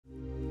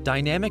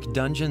Dynamic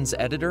Dungeons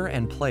Editor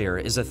and Player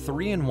is a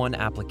 3-in-1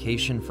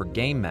 application for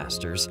game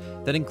masters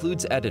that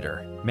includes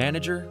editor,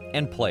 manager,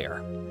 and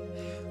player.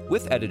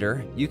 With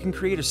Editor, you can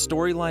create a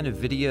storyline of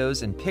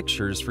videos and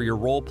pictures for your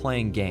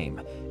role-playing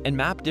game and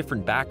map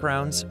different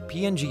backgrounds,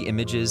 PNG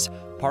images,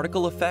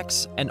 particle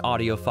effects, and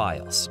audio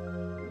files.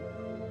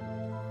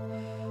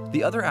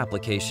 The other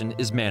application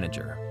is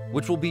Manager,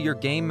 which will be your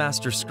game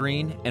master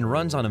screen and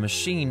runs on a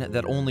machine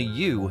that only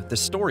you, the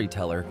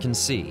storyteller, can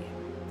see.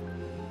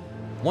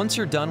 Once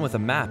you're done with a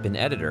map in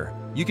Editor,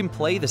 you can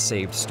play the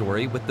saved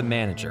story with the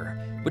Manager,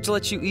 which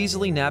lets you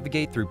easily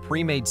navigate through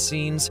pre-made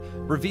scenes,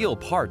 reveal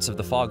parts of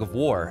the Fog of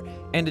War,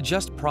 and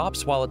adjust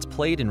props while it's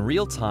played in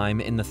real time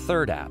in the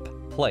third app,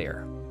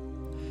 Player.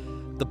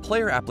 The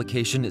Player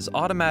application is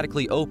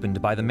automatically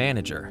opened by the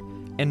Manager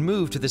and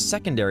moved to the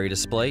secondary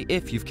display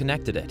if you've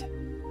connected it.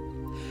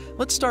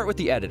 Let's start with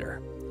the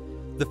Editor.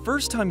 The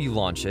first time you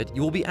launch it,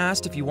 you will be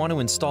asked if you want to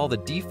install the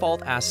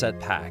default asset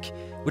pack,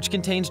 which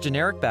contains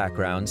generic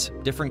backgrounds,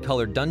 different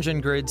colored dungeon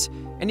grids,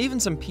 and even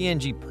some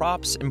PNG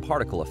props and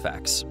particle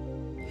effects.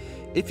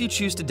 If you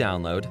choose to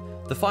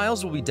download, the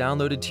files will be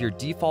downloaded to your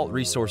default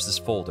resources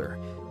folder,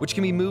 which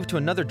can be moved to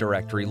another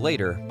directory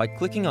later by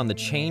clicking on the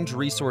Change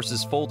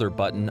Resources folder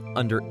button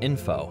under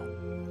Info.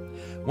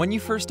 When you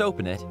first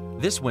open it,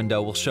 this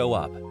window will show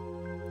up.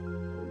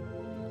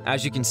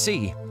 As you can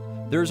see,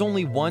 there is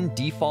only one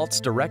defaults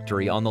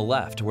directory on the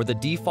left where the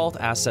default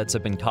assets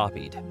have been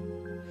copied.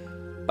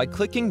 By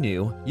clicking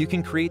New, you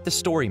can create the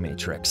story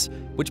matrix,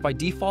 which by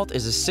default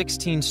is a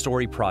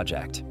 16-story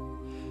project.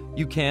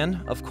 You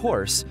can, of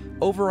course,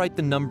 overwrite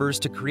the numbers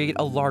to create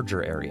a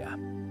larger area.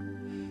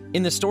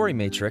 In the story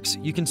matrix,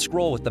 you can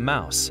scroll with the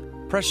mouse.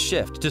 Press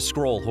Shift to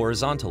scroll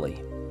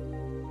horizontally.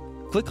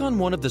 Click on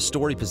one of the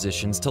story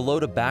positions to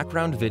load a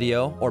background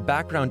video or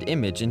background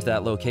image into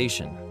that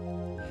location.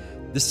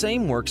 The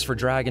same works for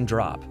drag and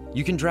drop.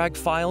 You can drag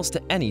files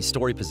to any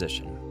story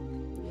position.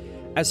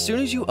 As soon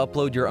as you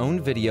upload your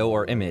own video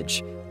or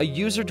image, a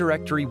user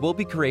directory will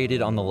be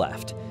created on the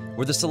left,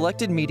 where the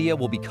selected media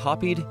will be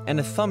copied and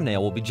a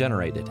thumbnail will be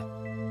generated.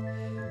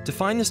 To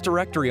find this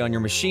directory on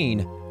your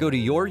machine, go to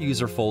Your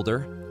User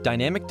folder,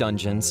 Dynamic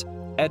Dungeons,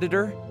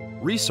 Editor,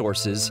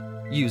 Resources,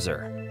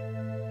 User.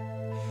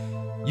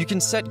 You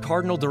can set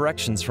cardinal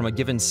directions from a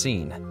given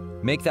scene,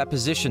 make that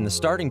position the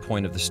starting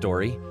point of the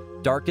story,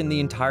 darken the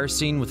entire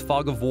scene with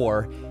Fog of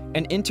War,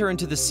 and enter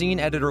into the Scene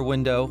Editor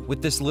window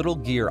with this little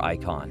gear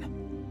icon.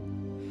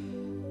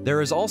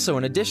 There is also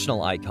an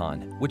additional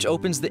icon, which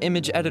opens the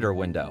Image Editor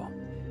window.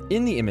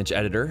 In the Image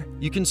Editor,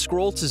 you can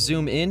scroll to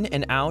zoom in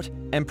and out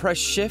and press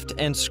Shift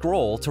and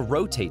scroll to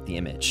rotate the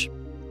image.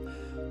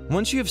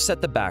 Once you have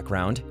set the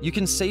background, you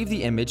can save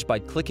the image by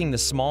clicking the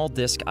small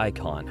disk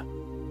icon.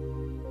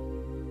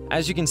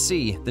 As you can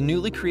see, the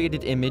newly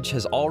created image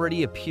has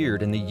already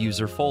appeared in the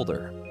User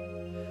folder.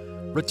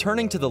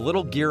 Returning to the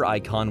little gear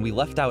icon we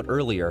left out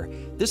earlier,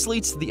 this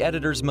leads to the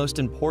editor's most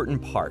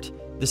important part,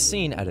 the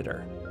Scene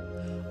Editor.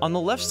 On the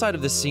left side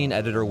of the Scene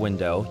Editor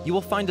window, you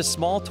will find a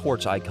small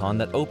torch icon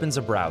that opens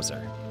a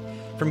browser.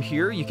 From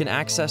here, you can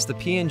access the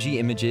PNG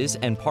images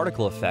and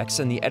particle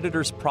effects in the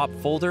editor's prop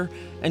folder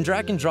and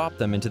drag and drop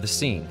them into the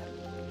scene.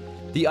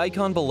 The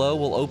icon below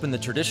will open the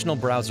traditional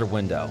browser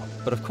window,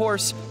 but of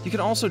course, you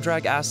can also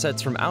drag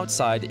assets from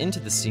outside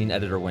into the Scene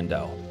Editor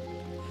window.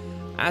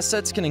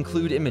 Assets can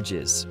include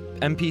images,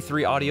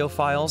 MP3 audio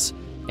files,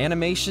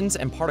 animations,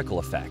 and particle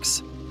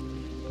effects.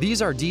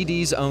 These are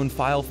DD's own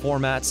file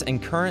formats,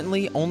 and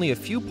currently only a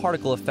few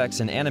particle effects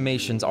and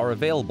animations are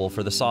available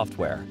for the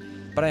software,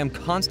 but I am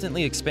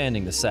constantly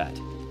expanding the set.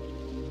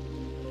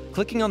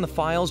 Clicking on the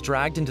files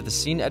dragged into the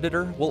Scene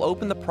Editor will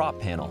open the prop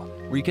panel,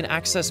 where you can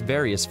access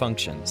various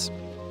functions.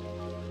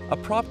 A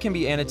prop can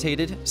be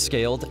annotated,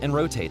 scaled, and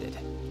rotated.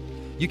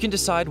 You can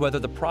decide whether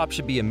the prop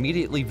should be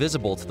immediately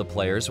visible to the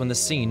players when the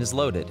scene is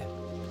loaded.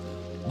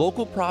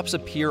 Local props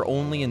appear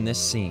only in this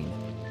scene.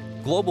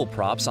 Global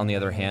props, on the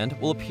other hand,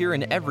 will appear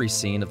in every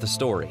scene of the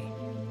story.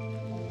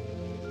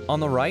 On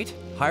the right,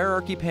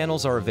 hierarchy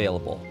panels are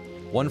available,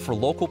 one for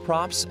local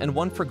props and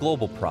one for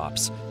global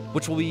props,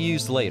 which will be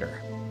used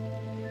later.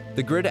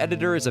 The grid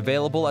editor is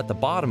available at the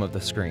bottom of the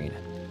screen.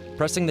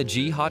 Pressing the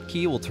G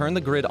hotkey will turn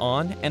the grid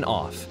on and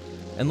off,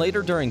 and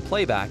later during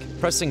playback,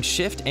 pressing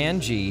Shift and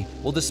G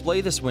will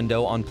display this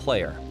window on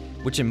Player,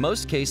 which in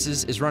most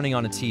cases is running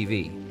on a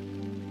TV.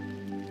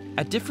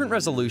 At different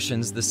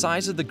resolutions, the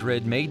size of the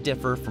grid may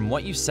differ from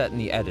what you set in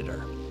the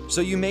editor, so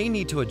you may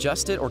need to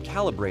adjust it or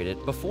calibrate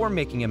it before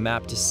making a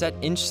map to set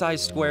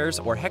inch-size squares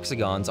or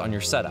hexagons on your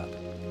setup.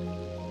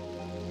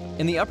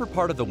 In the upper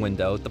part of the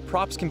window, the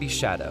props can be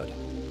shadowed.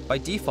 By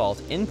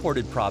default,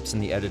 imported props in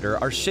the editor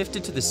are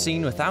shifted to the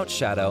scene without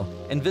shadow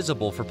and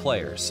visible for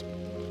players.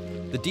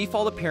 The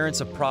default appearance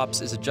of props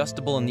is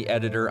adjustable in the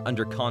editor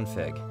under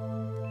Config.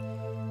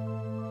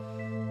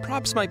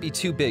 Props might be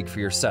too big for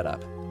your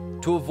setup.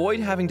 To avoid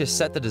having to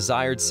set the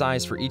desired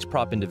size for each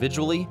prop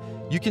individually,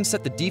 you can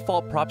set the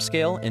default prop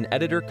scale in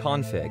Editor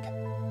Config.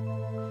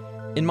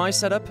 In my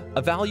setup,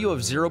 a value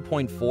of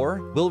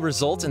 0.4 will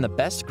result in the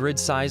best grid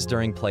size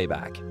during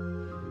playback.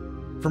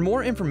 For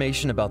more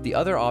information about the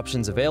other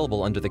options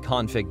available under the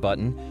Config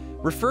button,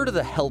 refer to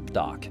the Help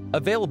doc,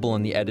 available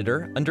in the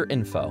editor under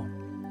Info.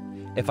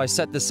 If I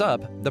set this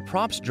up, the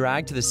props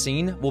dragged to the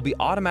scene will be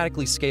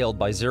automatically scaled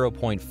by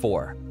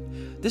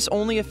 0.4. This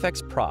only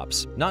affects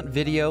props, not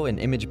video and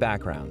image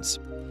backgrounds.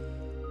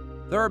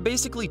 There are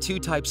basically two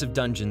types of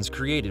dungeons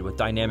created with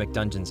Dynamic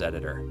Dungeons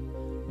Editor.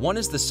 One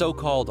is the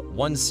so-called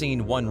one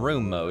scene, one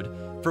room mode,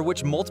 for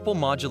which multiple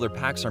modular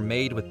packs are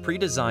made with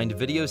pre-designed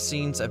video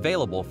scenes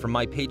available from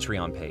my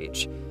Patreon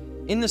page.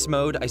 In this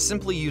mode, I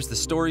simply use the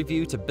story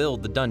view to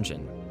build the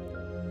dungeon.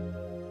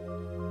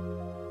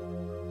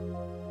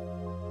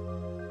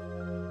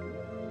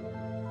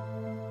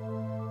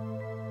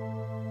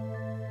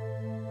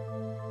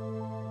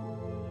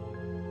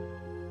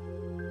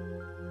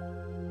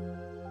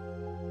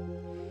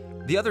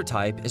 The other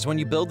type is when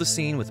you build the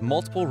scene with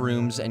multiple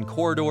rooms and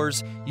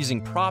corridors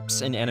using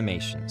props and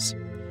animations.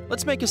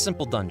 Let's make a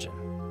simple dungeon.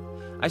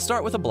 I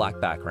start with a black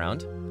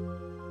background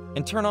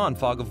and turn on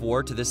Fog of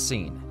War to this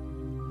scene.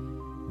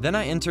 Then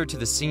I enter to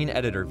the scene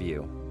editor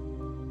view.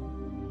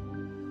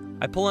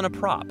 I pull in a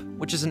prop,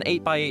 which is an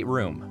 8x8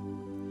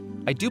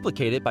 room. I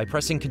duplicate it by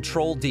pressing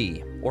Ctrl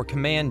D or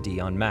Command D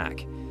on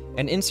Mac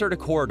and insert a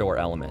corridor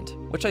element,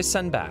 which I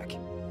send back.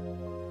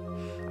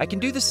 I can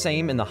do the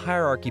same in the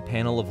hierarchy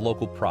panel of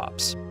local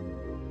props.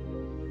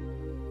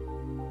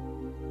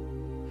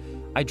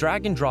 I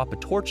drag and drop a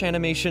torch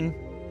animation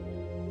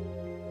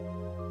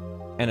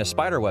and a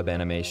spiderweb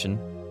animation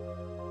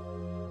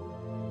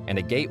and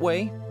a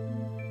gateway,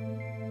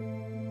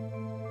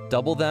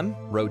 double them,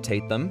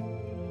 rotate them,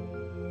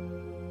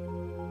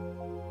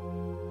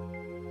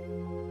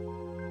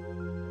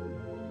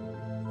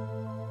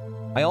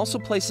 I also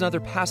place another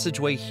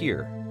passageway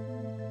here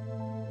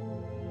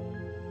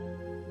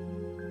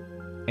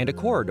and a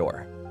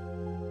corridor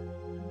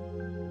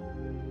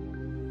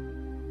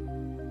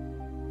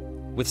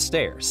with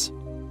stairs.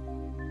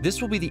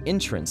 This will be the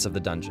entrance of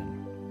the dungeon.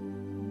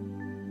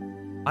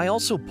 I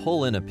also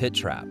pull in a pit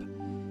trap,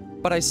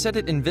 but I set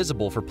it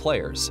invisible for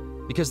players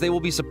because they will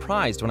be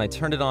surprised when I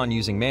turn it on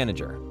using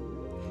Manager.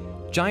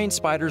 Giant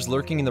spiders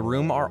lurking in the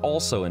room are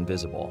also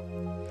invisible.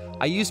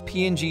 I use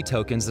PNG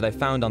tokens that I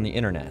found on the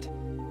internet.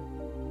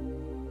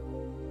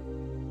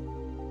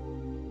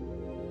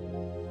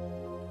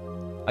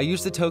 I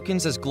use the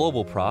tokens as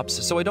global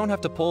props so I don't have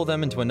to pull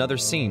them into another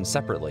scene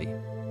separately.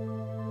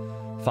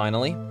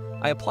 Finally,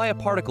 I apply a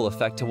particle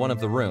effect to one of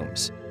the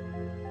rooms.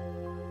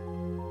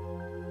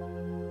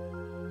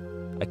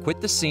 I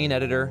quit the scene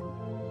editor.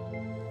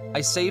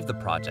 I save the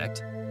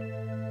project.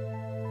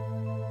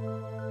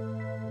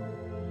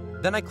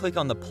 Then I click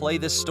on the Play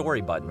This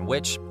Story button,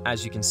 which,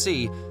 as you can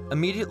see,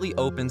 immediately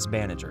opens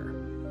Manager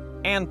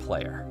and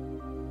Player.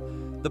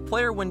 The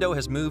player window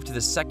has moved to the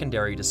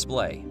secondary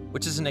display,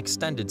 which is an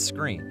extended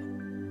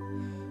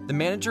screen. The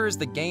Manager is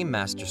the Game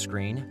Master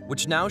screen,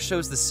 which now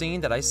shows the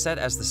scene that I set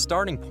as the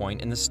starting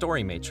point in the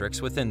story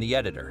matrix within the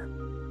editor.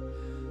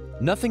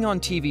 Nothing on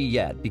TV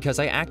yet because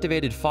I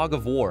activated Fog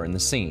of War in the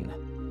scene.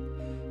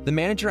 The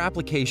Manager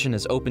application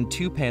has opened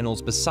two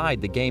panels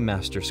beside the Game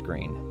Master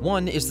screen.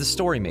 One is the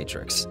story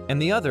matrix,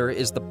 and the other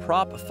is the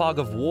Prop Fog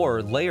of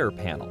War layer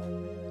panel.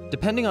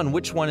 Depending on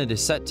which one it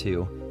is set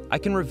to, I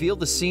can reveal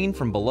the scene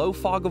from below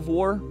Fog of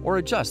War or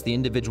adjust the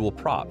individual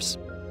props.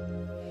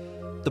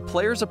 The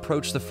players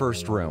approach the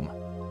first room.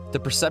 The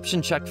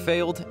perception check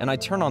failed, and I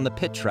turn on the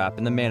pit trap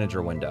in the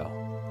Manager window.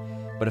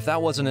 But if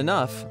that wasn't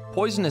enough,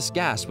 poisonous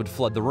gas would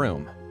flood the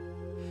room.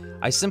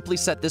 I simply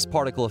set this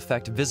particle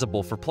effect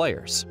visible for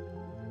players.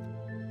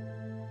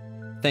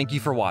 Thank you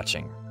for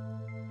watching.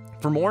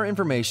 For more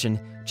information,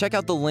 check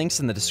out the links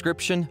in the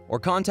description or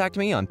contact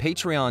me on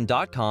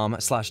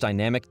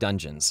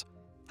patreon.com/dynamicdungeons.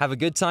 Have a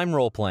good time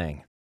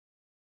role-playing.